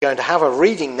Going to have a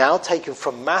reading now taken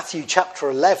from Matthew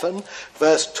chapter 11,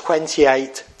 verse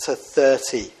 28 to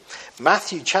 30.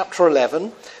 Matthew chapter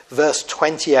 11, verse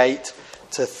 28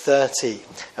 to 30.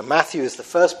 And Matthew is the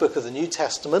first book of the New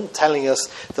Testament telling us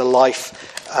the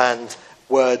life and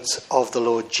words of the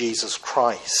Lord Jesus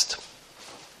Christ.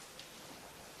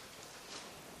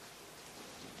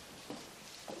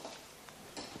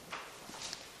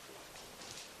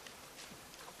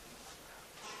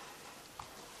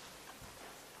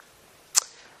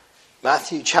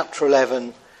 Matthew chapter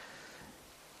 11,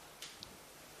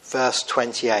 verse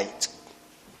 28.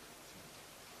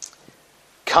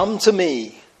 Come to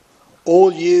me,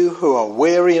 all you who are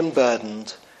weary and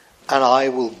burdened, and I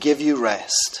will give you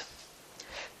rest.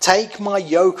 Take my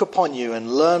yoke upon you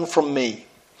and learn from me,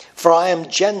 for I am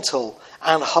gentle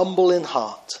and humble in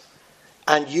heart,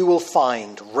 and you will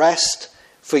find rest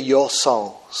for your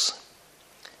souls.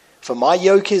 For my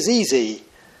yoke is easy,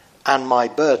 and my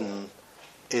burden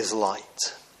is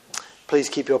light. Please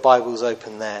keep your Bibles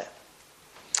open there.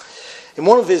 In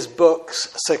one of his books,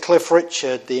 Sir Cliff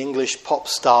Richard, the English pop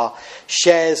star,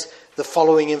 shares the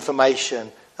following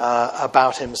information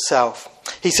about himself.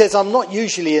 He says, I'm not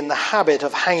usually in the habit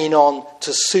of hanging on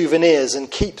to souvenirs and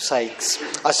keepsakes.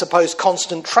 I suppose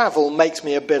constant travel makes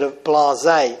me a bit of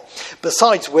blasé.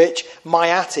 Besides which, my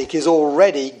attic is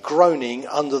already groaning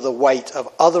under the weight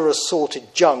of other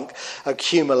assorted junk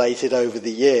accumulated over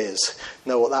the years.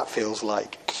 Know what that feels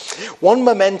like. One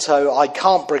memento I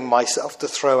can't bring myself to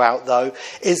throw out, though,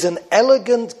 is an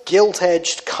elegant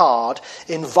gilt-edged card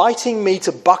inviting me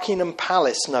to Buckingham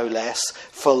Palace, no less,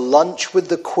 for lunch with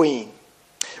the Queen.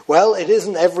 Well, it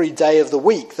isn't every day of the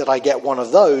week that I get one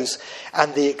of those,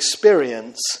 and the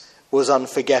experience was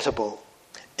unforgettable.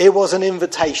 It was an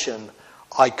invitation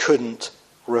I couldn't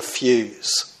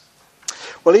refuse.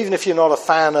 Well, even if you're not a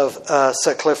fan of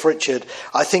Sir Cliff Richard,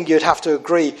 I think you'd have to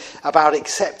agree about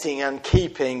accepting and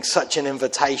keeping such an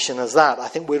invitation as that. I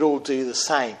think we'd all do the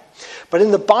same. But in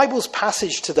the Bible's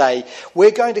passage today,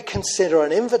 we're going to consider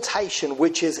an invitation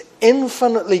which is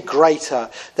infinitely greater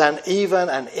than even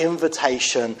an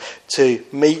invitation to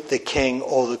meet the King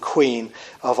or the Queen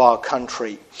of our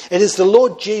country. It is the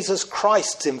Lord Jesus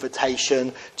Christ's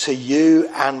invitation to you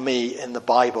and me in the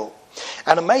Bible.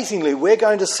 And amazingly, we're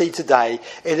going to see today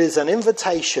it is an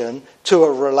invitation to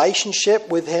a relationship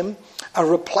with him, a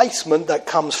replacement that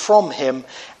comes from him,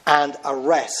 and a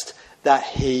rest that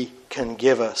he can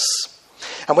give us.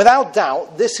 And without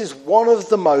doubt, this is one of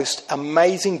the most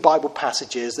amazing Bible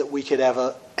passages that we could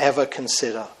ever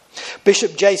consider.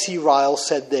 Bishop J.C. Ryle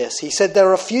said this. He said, there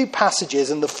are a few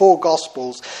passages in the four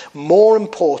Gospels more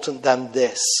important than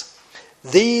this.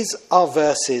 These are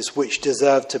verses which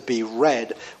deserve to be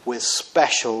read with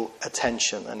special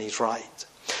attention. And he's right.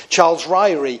 Charles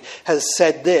Ryrie has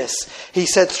said this. He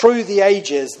said, through the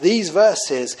ages, these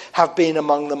verses have been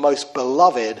among the most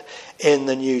beloved in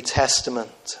the New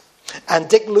Testament. And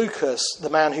Dick Lucas, the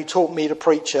man who taught me to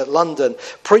preach at London,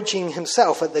 preaching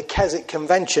himself at the Keswick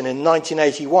Convention in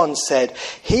 1981, said,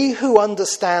 he who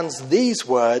understands these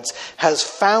words has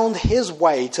found his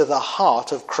way to the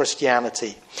heart of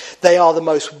Christianity. They are the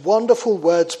most wonderful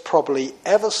words probably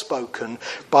ever spoken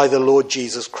by the Lord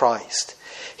Jesus Christ.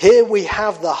 Here we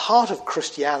have the heart of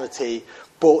Christianity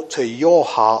brought to your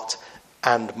heart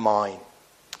and mine.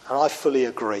 And I fully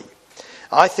agree.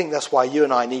 I think that's why you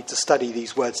and I need to study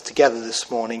these words together this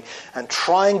morning and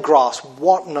try and grasp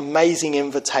what an amazing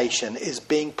invitation is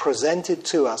being presented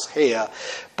to us here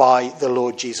by the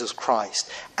Lord Jesus Christ.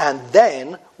 And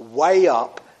then weigh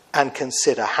up and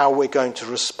consider how we're going to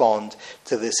respond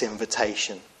to this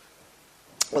invitation.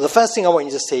 Well, the first thing I want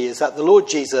you to see is that the Lord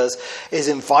Jesus is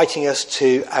inviting us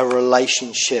to a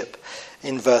relationship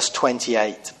in verse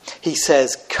 28. He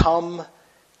says, come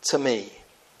to me.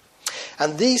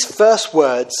 And these first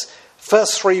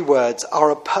three words,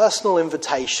 are a personal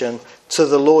invitation to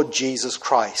the Lord Jesus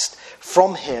Christ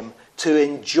from him to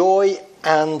enjoy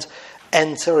and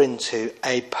enter into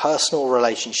a personal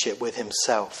relationship with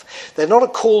himself. They're not a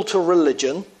call to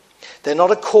religion. They're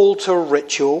not a call to a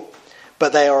ritual,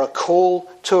 but they are a call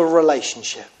to a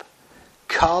relationship.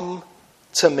 Come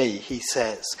to me, he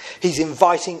says. He's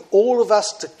inviting all of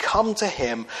us to come to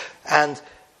him and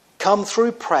come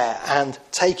through prayer and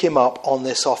take him up on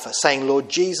this offer, saying, Lord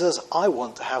Jesus, I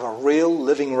want to have a real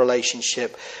living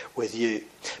relationship with you.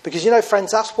 Because, you know,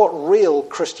 friends, that's what real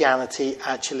Christianity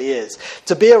actually is.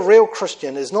 To be a real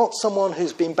Christian is not someone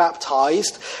who's been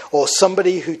baptized or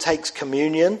somebody who takes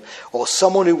communion or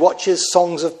someone who watches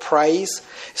songs of praise.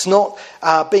 It's not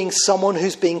being someone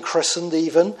who's been christened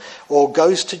even or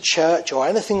goes to church or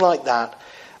anything like that.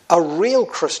 A real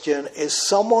Christian is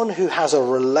someone who has a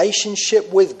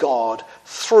relationship with God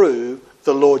through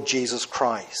the Lord Jesus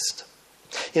Christ.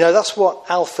 You know, that's what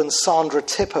Alf and Sandra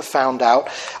Tipper found out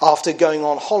after going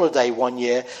on holiday one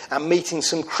year and meeting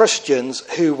some Christians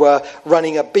who were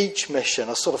running a beach mission,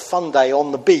 a sort of fun day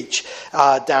on the beach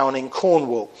down in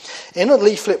Cornwall. In a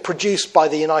leaflet produced by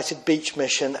the United Beach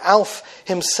Mission, Alf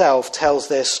himself tells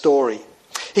their story.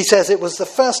 He says, "It was the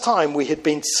first time we had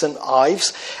been to St.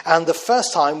 Ives and the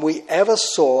first time we ever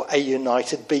saw a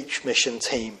United Beach Mission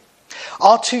team.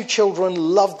 Our two children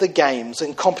loved the games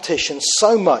and competitions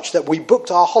so much that we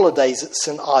booked our holidays at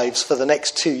St. Ives for the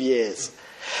next 2 years.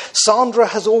 Sandra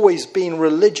has always been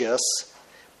religious,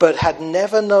 but had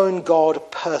never known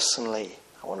God personally."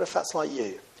 I wonder if that's like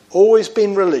you. Always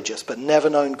been religious, but never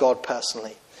known God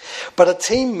personally. "But a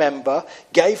team member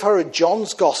gave her a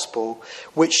John's Gospel,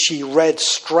 which she read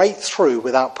straight through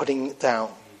without putting it down.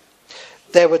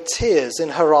 There were tears in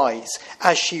her eyes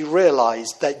as she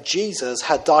realized that Jesus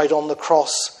had died on the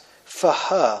cross for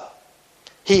her.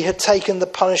 He had taken the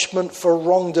punishment for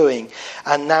wrongdoing,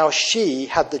 and now she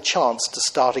had the chance to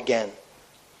start again.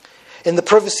 In the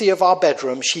privacy of our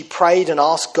bedroom, she prayed and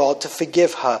asked God to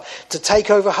forgive her, to take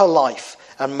over her life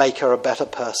and make her a better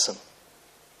person.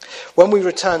 When we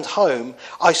returned home,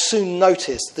 I soon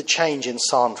noticed the change in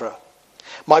Sandra.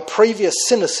 My previous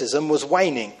cynicism was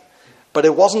waning. But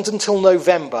it wasn't until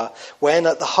November when,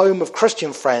 at the home of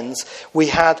Christian friends, we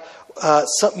had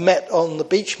met on the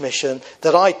beach mission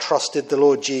that I trusted the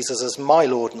Lord Jesus as my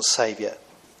Lord and Saviour.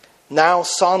 Now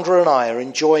Sandra and I are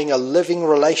enjoying a living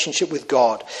relationship with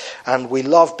God, and we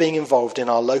love being involved in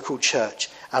our local church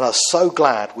and are so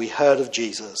glad we heard of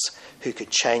Jesus who could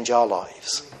change our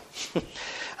lives."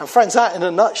 And friends, that in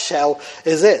a nutshell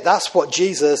is it. That's what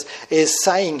Jesus is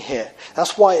saying here.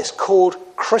 That's why it's called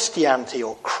Christianity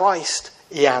or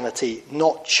Christianity,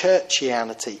 not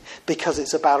churchianity, because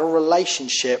it's about a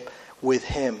relationship with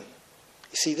him.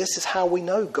 You see, this is how we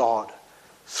know God,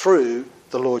 through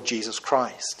the Lord Jesus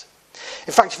Christ.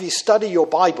 In fact, if you study your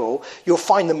Bible, you'll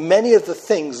find that many of the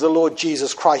things the Lord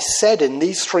Jesus Christ said in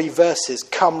these 3 verses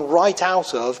come right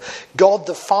out of God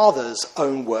the Father's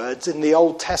own words in the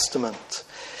Old Testament.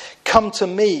 "Come to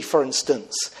me," for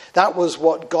instance. That was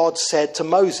what God said to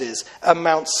Moses at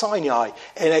Mount Sinai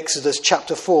in Exodus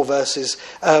chapter 4,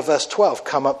 verse 12.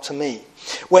 "Come up to me."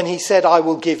 When he said, "I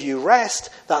will give you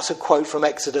rest," that's a quote from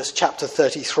Exodus chapter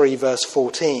 33, verse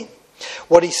 14.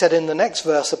 What he said in the next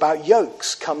verse about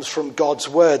yokes comes from God's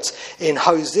words in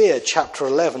Hosea chapter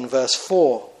 11, verse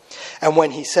 4. And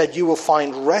when he said, "You will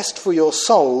find rest for your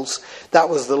souls," that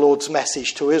was the Lord's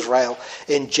message to Israel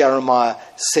in Jeremiah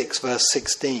 6, verse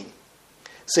 16.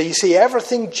 So you see,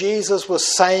 everything Jesus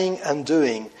was saying and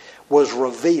doing was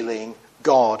revealing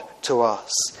God to us.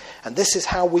 And this is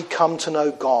how we come to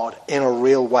know God in a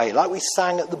real way. Like we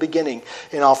sang at the beginning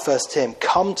in our first hymn,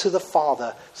 "Come to the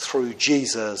Father through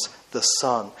Jesus the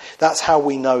Son." That's how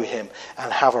we know him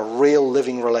and have a real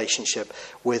living relationship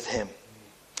with him.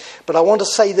 But I want to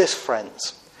say this,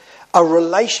 friends. A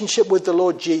relationship with the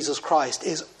Lord Jesus Christ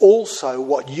is also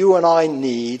what you and I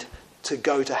need to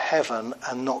go to heaven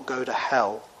and not go to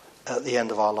hell at the end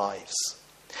of our lives.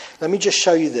 Let me just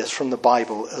show you this from the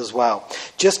Bible as well.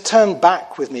 Just turn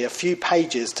back with me a few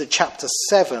pages to chapter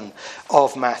 7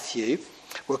 of Matthew.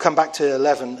 We'll come back to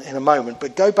 11 in a moment,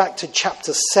 but go back to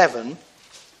chapter 7.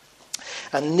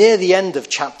 And near the end of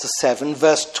chapter 7,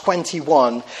 verse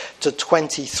 21 to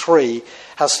 23,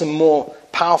 has some more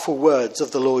powerful words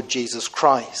of the Lord Jesus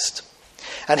Christ.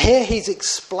 And here he's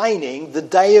explaining the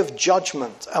day of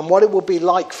judgment and what it will be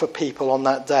like for people on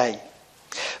that day.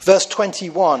 Verse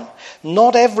 21,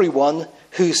 "Not everyone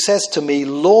who says to me,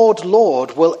 'Lord,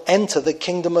 Lord,' will enter the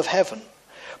kingdom of heaven,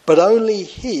 but only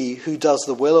he who does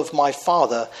the will of my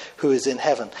Father who is in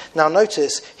heaven." Now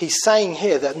notice, he's saying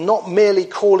here that not merely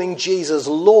calling Jesus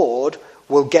Lord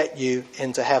will get you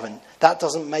into heaven. That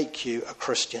doesn't make you a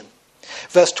Christian.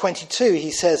 Verse 22,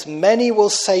 he says, "Many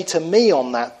will say to me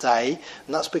on that day,"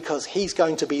 and that's because he's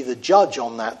going to be the judge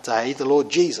on that day, the Lord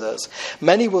Jesus.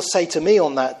 "Many will say to me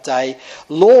on that day,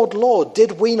 'Lord, Lord,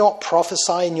 did we not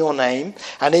prophesy in your name,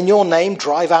 and in your name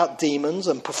drive out demons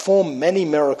and perform many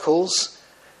miracles?'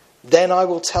 Then I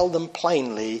will tell them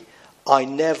plainly, 'I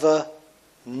never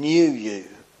knew you.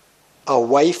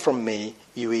 Away from me,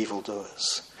 you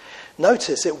evildoers.'"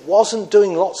 Notice it wasn't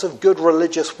doing lots of good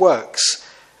religious works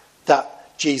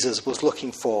that Jesus was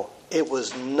looking for. It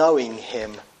was knowing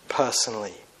him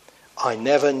personally. "I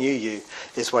never knew you,"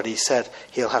 is what he said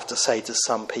he'll have to say to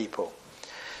some people.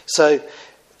 So,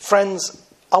 friends,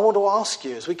 I want to ask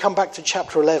you, as we come back to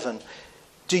chapter 11,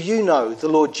 do you know the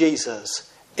Lord Jesus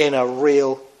in a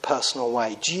real personal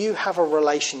way? Do you have a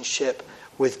relationship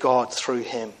with God through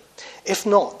him? If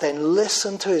not, then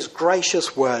listen to his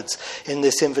gracious words in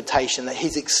this invitation that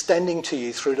he's extending to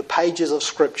you through the pages of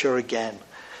Scripture again.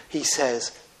 He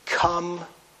says, come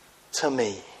to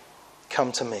me.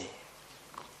 Come to me.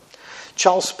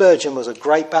 Charles Spurgeon was a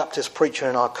great Baptist preacher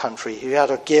in our country who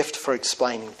had a gift for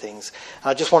explaining things.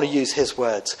 I just want to use his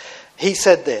words. He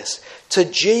said this, to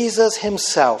Jesus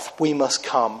himself we must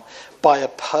come by a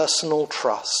personal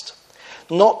trust.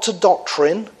 Not to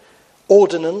doctrine,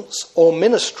 ordinance or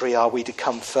ministry are we to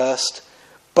come first,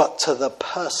 but to the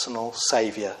personal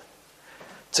Saviour.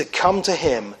 To come to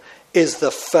him is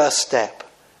the first step,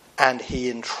 and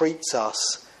he entreats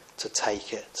us to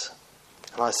take it.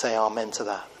 And I say amen to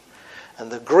that.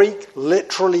 And the Greek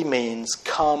literally means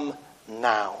come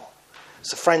now.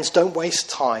 So friends, don't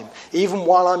waste time. Even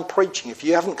while I'm preaching, if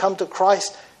you haven't come to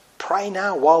Christ, pray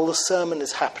now while the sermon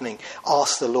is happening.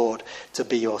 Ask the Lord to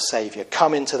be your Saviour.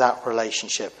 Come into that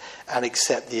relationship and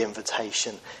accept the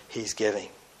invitation he's giving.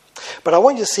 But I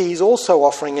want you to see he's also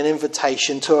offering an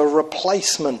invitation to a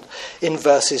replacement in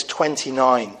verses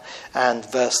 29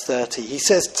 and verse 30. He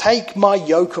says, take my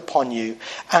yoke upon you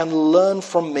and learn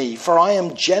from me, for I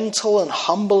am gentle and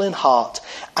humble in heart,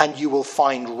 and you will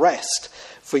find rest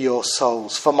for your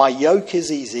souls. For my yoke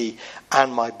is easy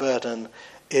and my burden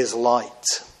is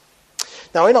light.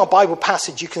 Now, in our Bible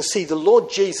passage, you can see the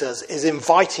Lord Jesus is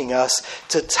inviting us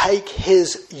to take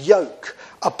his yoke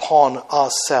upon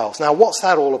ourselves. Now, what's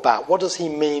that all about? What does he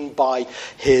mean by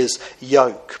his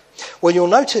yoke? Well, you'll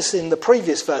notice in the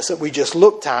previous verse that we just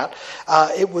looked at,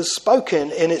 it was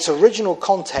spoken in its original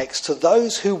context to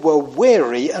those who were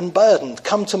weary and burdened.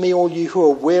 Come to me, all you who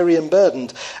are weary and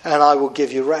burdened, and I will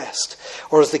give you rest.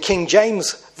 Or as the King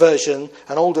James Version,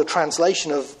 an older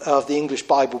translation of the English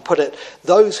Bible, put it,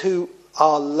 those who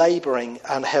are labouring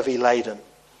and heavy laden.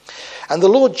 And the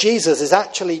Lord Jesus is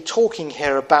actually talking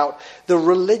here about the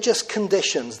religious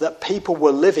conditions that people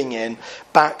were living in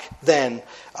back then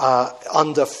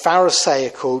under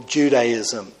Pharisaical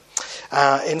Judaism.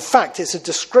 In fact, it's a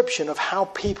description of how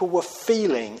people were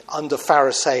feeling under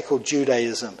Pharisaical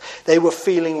Judaism. They were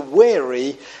feeling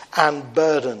weary and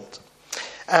burdened.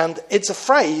 And it's a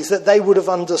phrase that they would have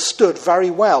understood very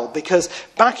well, because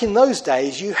back in those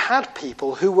days you had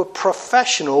people who were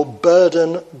professional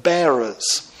burden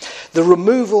bearers. The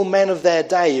removal men of their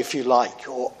day, if you like,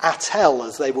 or atel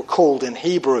as they were called in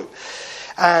Hebrew.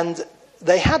 And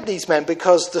they had these men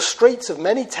because the streets of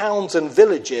many towns and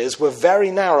villages were very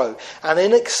narrow and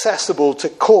inaccessible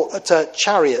to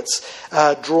chariots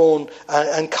drawn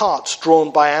and carts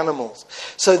drawn by animals.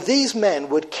 So these men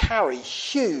would carry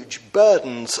huge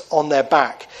burdens on their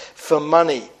back for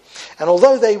money. And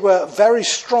although they were very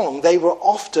strong, they were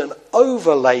often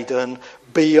overladen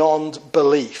beyond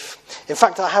belief. In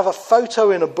fact, I have a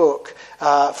photo in a book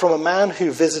from a man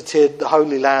who visited the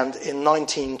Holy Land in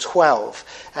 1912.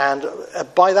 And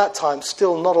by that time,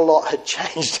 still not a lot had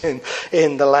changed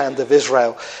in the land of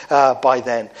Israel by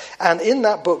then. And in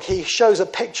that book, he shows a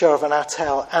picture of an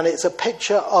atel, and it's a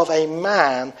picture of a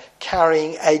man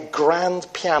carrying a grand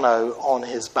piano on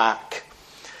his back.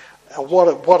 And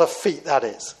what a feat that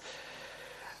is.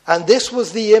 And this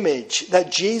was the image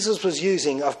that Jesus was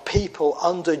using of people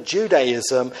under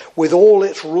Judaism, with all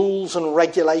its rules and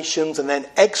regulations and then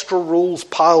extra rules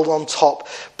piled on top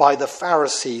by the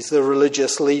Pharisees, the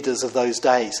religious leaders of those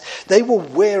days. They were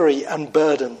weary and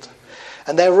burdened.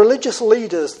 And their religious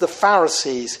leaders, the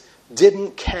Pharisees,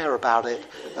 didn't care about it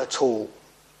at all.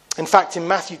 In fact, in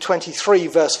Matthew 23,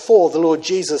 verse 4, the Lord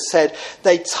Jesus said,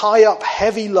 they tie up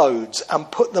heavy loads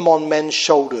and put them on men's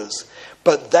shoulders,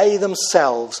 but they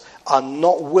themselves are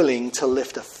not willing to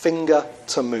lift a finger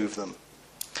to move them.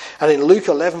 And in Luke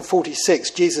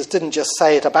 11:46, Jesus didn't just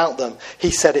say it about them,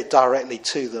 he said it directly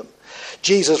to them.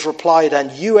 Jesus replied,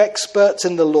 and you experts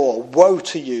in the law, woe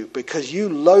to you, because you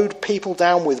load people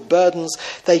down with burdens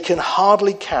they can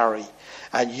hardly carry,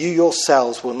 and you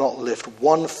yourselves will not lift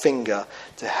one finger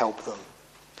to help them.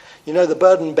 You know, the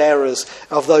burden bearers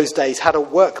of those days had a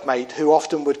workmate who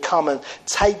often would come and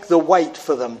take the weight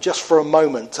for them just for a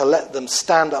moment to let them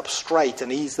stand up straight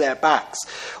and ease their backs,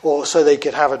 or so they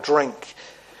could have a drink.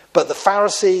 But the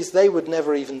Pharisees, they would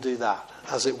never even do that,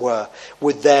 as it were,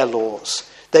 with their laws.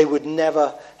 They would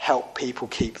never help people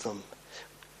keep them,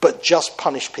 but just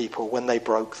punish people when they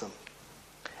broke them.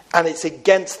 And it's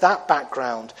against that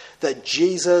background that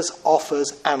Jesus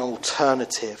offers an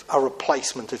alternative, a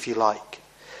replacement, if you like.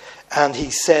 And he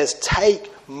says, take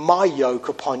my yoke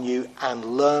upon you and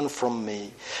learn from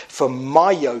me, for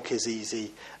my yoke is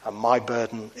easy and my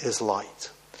burden is light.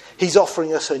 He's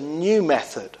offering us a new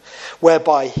method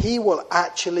whereby he will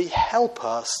actually help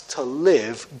us to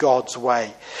live God's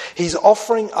way. He's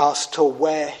offering us to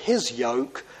wear his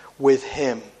yoke with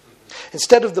him.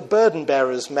 Instead of the burden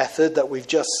bearers method that we've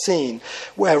just seen,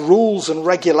 where rules and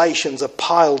regulations are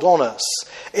piled on us,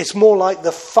 it's more like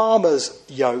the farmer's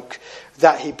yoke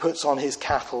that he puts on his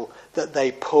cattle that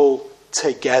they pull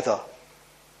together.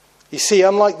 You see,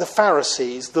 unlike the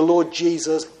Pharisees, the Lord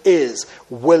Jesus is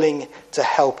willing to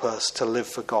help us to live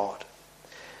for God.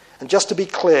 And just to be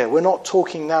clear, we're not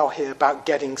talking now here about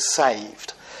getting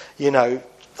saved. You know,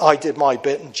 I did my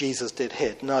bit and Jesus did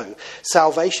his. No.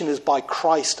 Salvation is by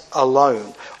Christ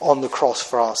alone on the cross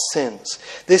for our sins.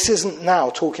 This isn't now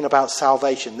talking about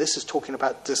salvation. This is talking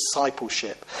about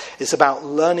discipleship. It's about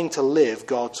learning to live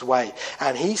God's way.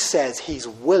 And he says he's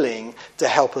willing to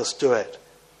help us do it.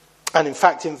 And in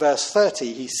fact, in verse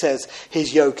 30, he says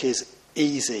his yoke is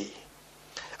easy.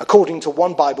 According to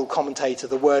one Bible commentator,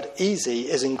 the word easy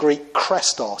is in Greek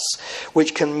krestos,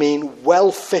 which can mean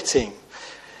well-fitting.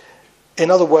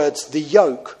 In other words, the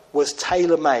yoke was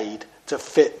tailor-made to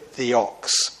fit the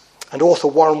ox. And author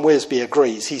Warren Wiersbe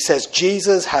agrees. He says,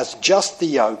 Jesus has just the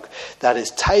yoke that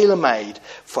is tailor-made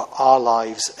for our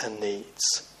lives and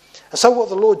needs. And so what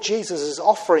the Lord Jesus is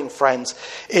offering, friends,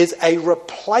 is a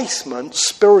replacement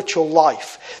spiritual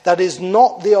life that is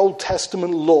not the Old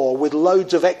Testament law with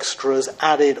loads of extras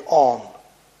added on,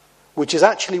 which is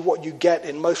actually what you get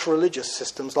in most religious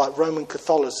systems like Roman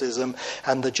Catholicism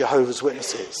and the Jehovah's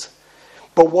Witnesses.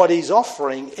 But what he's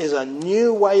offering is a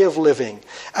new way of living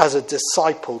as a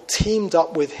disciple teamed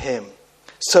up with him.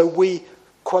 So we,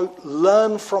 quote,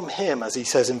 learn from him, as he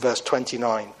says in verse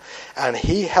 29. And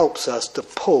he helps us to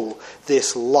pull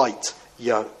this light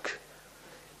yoke.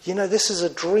 You know, this is a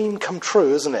dream come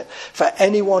true, isn't it? For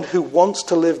anyone who wants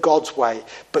to live God's way,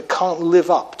 but can't live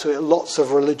up to lots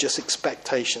of religious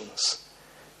expectations.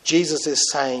 Jesus is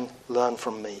saying, learn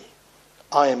from me.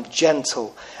 I am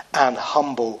gentle and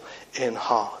humble in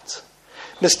heart.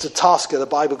 Mr. Tasker, the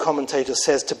Bible commentator,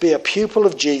 says to be a pupil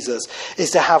of Jesus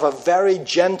is to have a very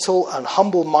gentle and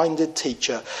humble-minded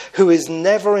teacher who is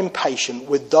never impatient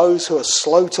with those who are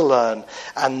slow to learn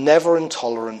and never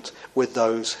intolerant with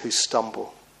those who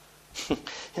stumble. You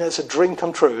know, it's a dream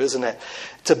come true, isn't it?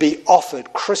 To be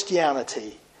offered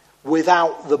Christianity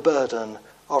without the burden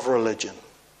of religion.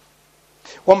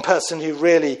 One person who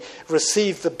really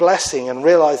received the blessing and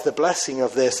realised the blessing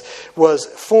of this was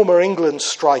former England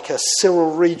striker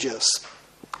Cyril Regis.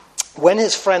 When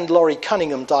his friend Laurie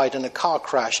Cunningham died in a car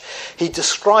crash, he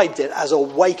described it as a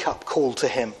wake-up call to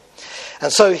him.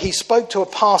 And so he spoke to a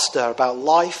pastor about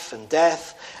life and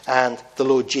death and the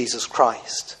Lord Jesus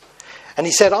Christ. And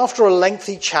he said, after a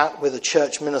lengthy chat with a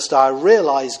church minister, I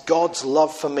realised God's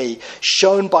love for me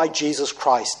shown by Jesus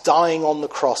Christ dying on the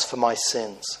cross for my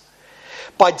sins.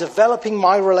 By developing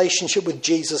my relationship with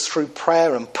Jesus through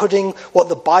prayer and putting what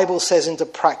the Bible says into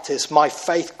practice, my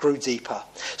faith grew deeper.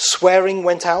 Swearing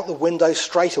went out the window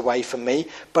straight away for me,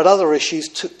 but other issues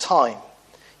took time.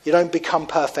 You don't become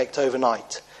perfect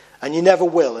overnight, and you never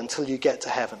will until you get to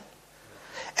heaven.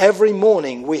 Every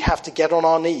morning we have to get on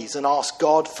our knees and ask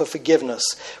God for forgiveness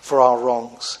for our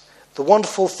wrongs. The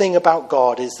wonderful thing about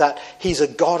God is that he's a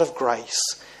God of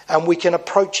grace, and we can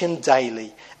approach him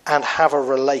daily and have a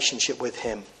relationship with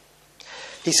him.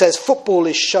 He says football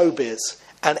is showbiz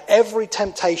and every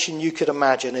temptation you could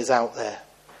imagine is out there.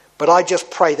 But I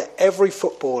just pray that every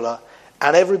footballer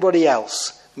and everybody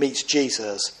else meets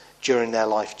Jesus during their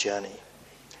life journey.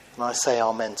 And I say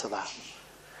amen to that.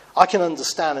 I can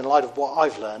understand, in light of what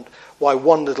I've learned, why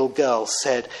one little girl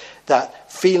said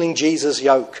that feeling Jesus'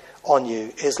 yoke on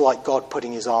you is like God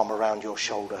putting his arm around your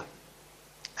shoulder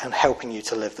and helping you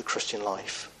to live the Christian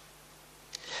life.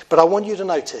 But I want you to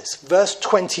notice, verse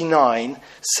 29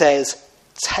 says,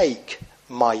 take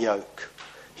my yoke.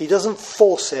 He doesn't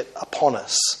force it upon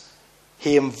us.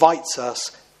 He invites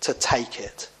us to take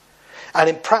it. And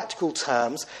in practical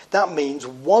terms, that means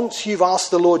once you've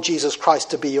asked the Lord Jesus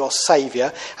Christ to be your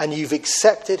Saviour and you've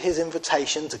accepted his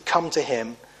invitation to come to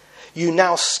him, you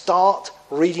now start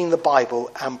reading the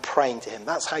Bible and praying to him.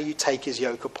 That's how you take his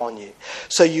yoke upon you.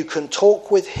 So you can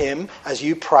talk with him as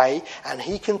you pray, and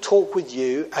he can talk with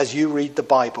you as you read the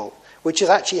Bible, which is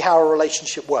actually how a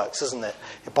relationship works, isn't it?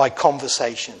 By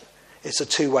conversation. It's a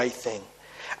two-way thing.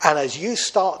 And as you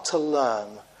start to learn,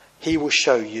 he will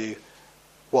show you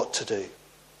what to do.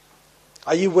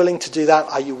 Are you willing to do that?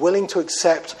 Are you willing to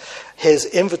accept his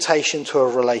invitation to a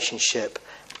relationship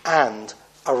and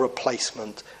a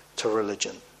replacement to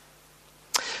religion?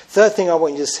 Third thing I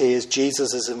want you to see is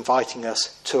Jesus is inviting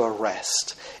us to a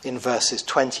rest in verses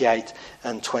 28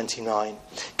 and 29.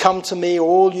 Come to me,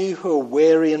 all you who are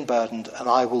weary and burdened, and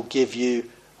I will give you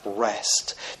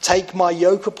rest. Take my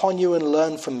yoke upon you and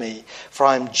learn from me, for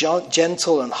I am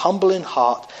gentle and humble in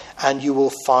heart, and you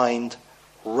will find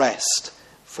rest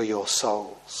for your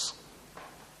souls.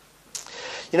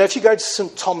 You know, if you go to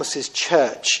St. Thomas's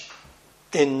Church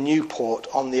in Newport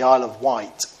on the Isle of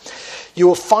Wight, you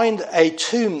will find a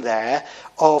tomb there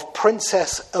of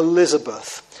Princess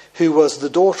Elizabeth, who was the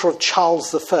daughter of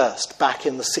Charles I back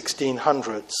in the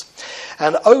 1600s.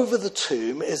 And over the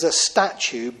tomb is a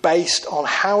statue based on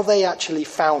how they actually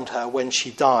found her when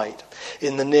she died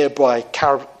in the nearby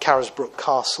Carisbrooke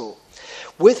Castle,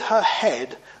 with her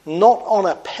head not on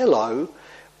a pillow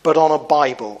but on a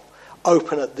Bible,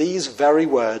 open at these very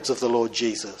words of the Lord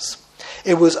Jesus.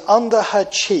 It was under her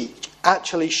cheek,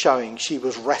 actually showing she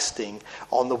was resting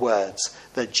on the words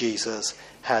that Jesus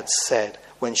had said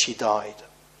when she died.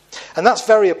 And that's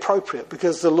very appropriate,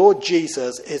 because the Lord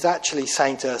Jesus is actually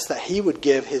saying to us that he would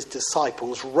give his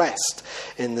disciples rest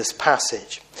in this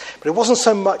passage. But it wasn't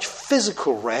so much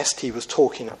physical rest he was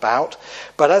talking about,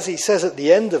 but as he says at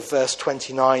the end of verse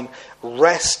 29,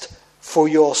 rest for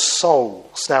your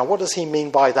souls. Now, what does he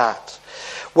mean by that?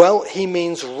 Well, he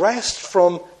means rest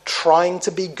from trying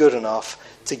to be good enough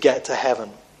to get to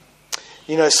heaven.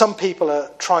 You know, some people are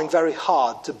trying very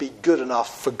hard to be good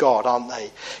enough for God, aren't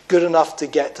they? Good enough to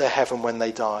get to heaven when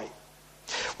they die.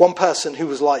 One person who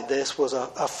was like this was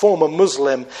a former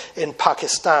Muslim in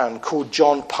Pakistan called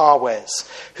John Parwez,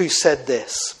 who said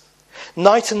this: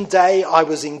 night and day I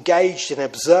was engaged in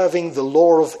observing the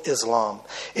law of Islam,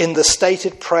 in the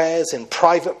stated prayers, in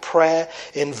private prayer,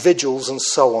 in vigils and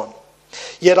so on.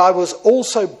 Yet I was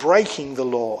also breaking the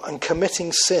law and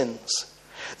committing sins.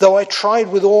 Though I tried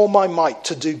with all my might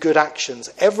to do good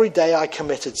actions, every day I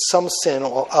committed some sin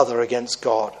or other against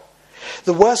God.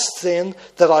 The worst sin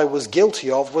that I was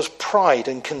guilty of was pride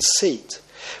and conceit.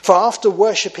 For after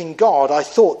worshipping God, I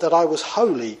thought that I was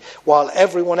holy while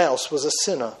everyone else was a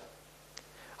sinner.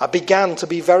 I began to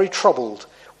be very troubled,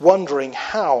 wondering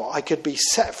how I could be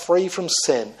set free from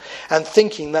sin, and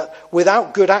thinking that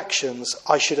without good actions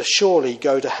I should surely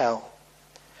go to hell.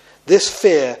 This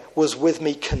fear was with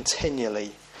me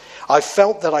continually. I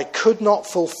felt that I could not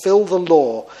fulfill the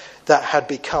law that had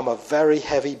become a very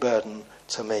heavy burden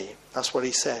to me. That's what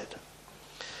he said.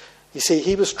 You see,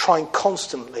 he was trying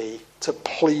constantly to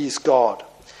please God,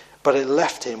 but it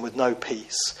left him with no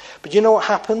peace. But you know what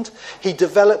happened? He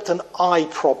developed an eye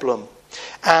problem,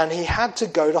 and he had to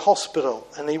go to hospital.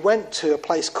 And he went to a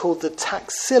place called the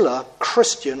Taxila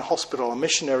Christian Hospital, a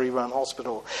missionary-run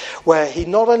hospital, where he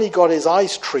not only got his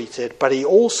eyes treated, but he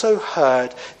also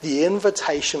heard the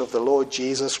invitation of the Lord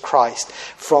Jesus Christ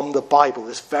from the Bible,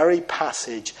 this very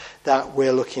passage that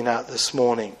we're looking at this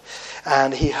morning.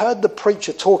 And he heard the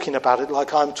preacher talking about it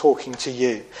like I'm talking to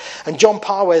you. And John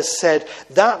Parwez said,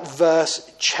 that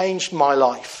verse changed my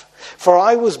life. For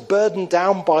I was burdened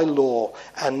down by law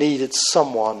and needed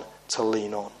someone to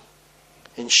lean on.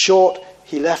 In short,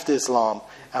 he left Islam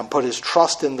and put his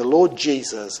trust in the Lord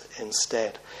Jesus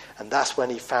instead. And that's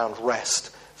when he found rest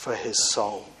for his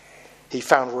soul. He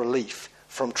found relief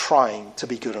from trying to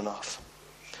be good enough.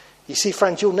 You see,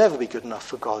 friends, you'll never be good enough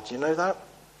for God. You know that?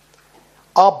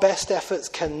 Our best efforts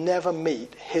can never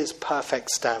meet his perfect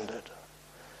standard.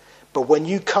 But when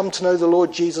you come to know the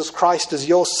Lord Jesus Christ as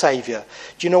your Saviour,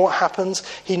 do you know what happens?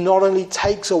 He not only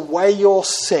takes away your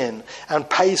sin and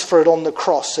pays for it on the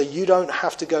cross so you don't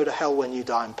have to go to hell when you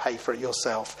die and pay for it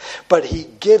yourself, but he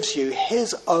gives you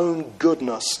his own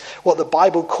goodness, what the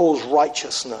Bible calls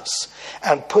righteousness,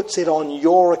 and puts it on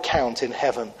your account in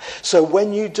heaven. So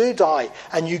when you do die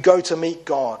and you go to meet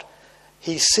God,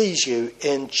 he sees you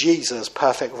in Jesus'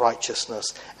 perfect righteousness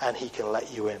and he can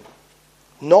let you in.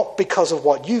 Not because of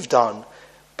what you've done,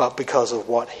 but because of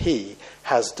what he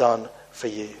has done for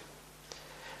you.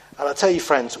 And I tell you,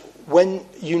 friends, when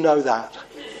you know that,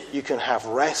 you can have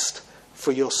rest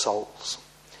for your souls.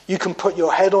 You can put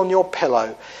your head on your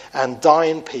pillow and die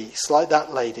in peace, like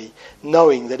that lady,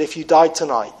 knowing that if you died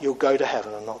tonight, you'll go to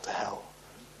heaven and not to hell.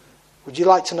 Would you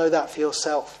like to know that for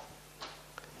yourself?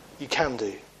 You can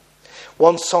do.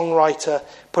 One songwriter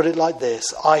put it like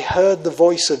this: I heard the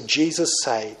voice of Jesus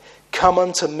say, come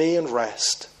unto me and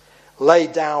rest. Lay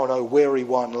down, O weary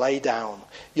one, lay down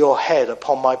your head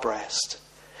upon my breast.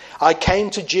 I came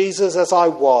to Jesus as I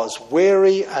was,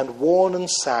 weary and worn and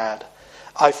sad.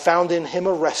 I found in him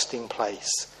a resting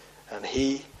place, and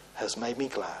he has made me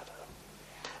glad.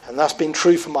 And that's been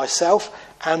true for myself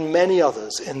and many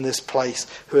others in this place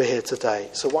who are here today.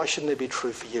 So why shouldn't it be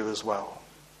true for you as well?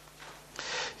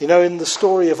 You know, in the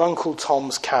story of Uncle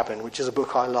Tom's Cabin, which is a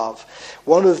book I love,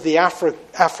 one of the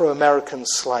Afro-American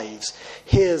slaves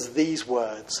hears these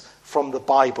words from the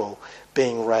Bible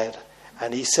being read.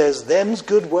 And he says, "Them's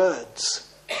good words,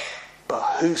 but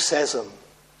who says them?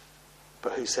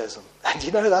 But who says them?" And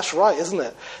you know, that's right, isn't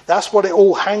it? That's what it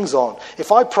all hangs on.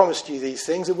 If I promised you these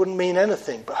things, it wouldn't mean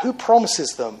anything. But who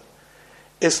promises them?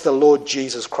 It's the Lord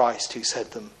Jesus Christ who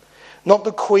said them. Not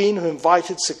the Queen who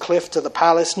invited Sir Cliff to the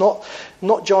palace, not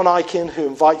John Aiken who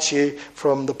invites you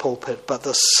from the pulpit, but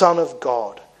the Son of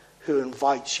God who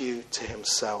invites you to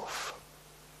himself.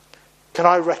 Can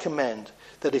I recommend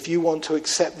that if you want to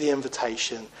accept the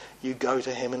invitation, you go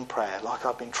to him in prayer, like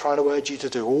I've been trying to urge you to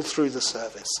do all through the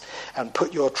service, and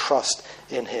put your trust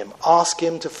in him. Ask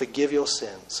him to forgive your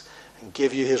sins and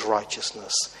give you his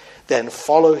righteousness. Then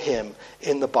follow him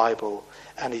in the Bible,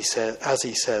 and he says, as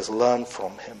he says, learn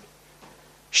from him.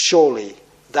 Surely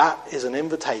that is an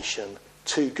invitation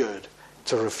too good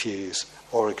to refuse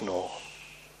or ignore.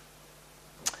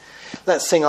 Let's sing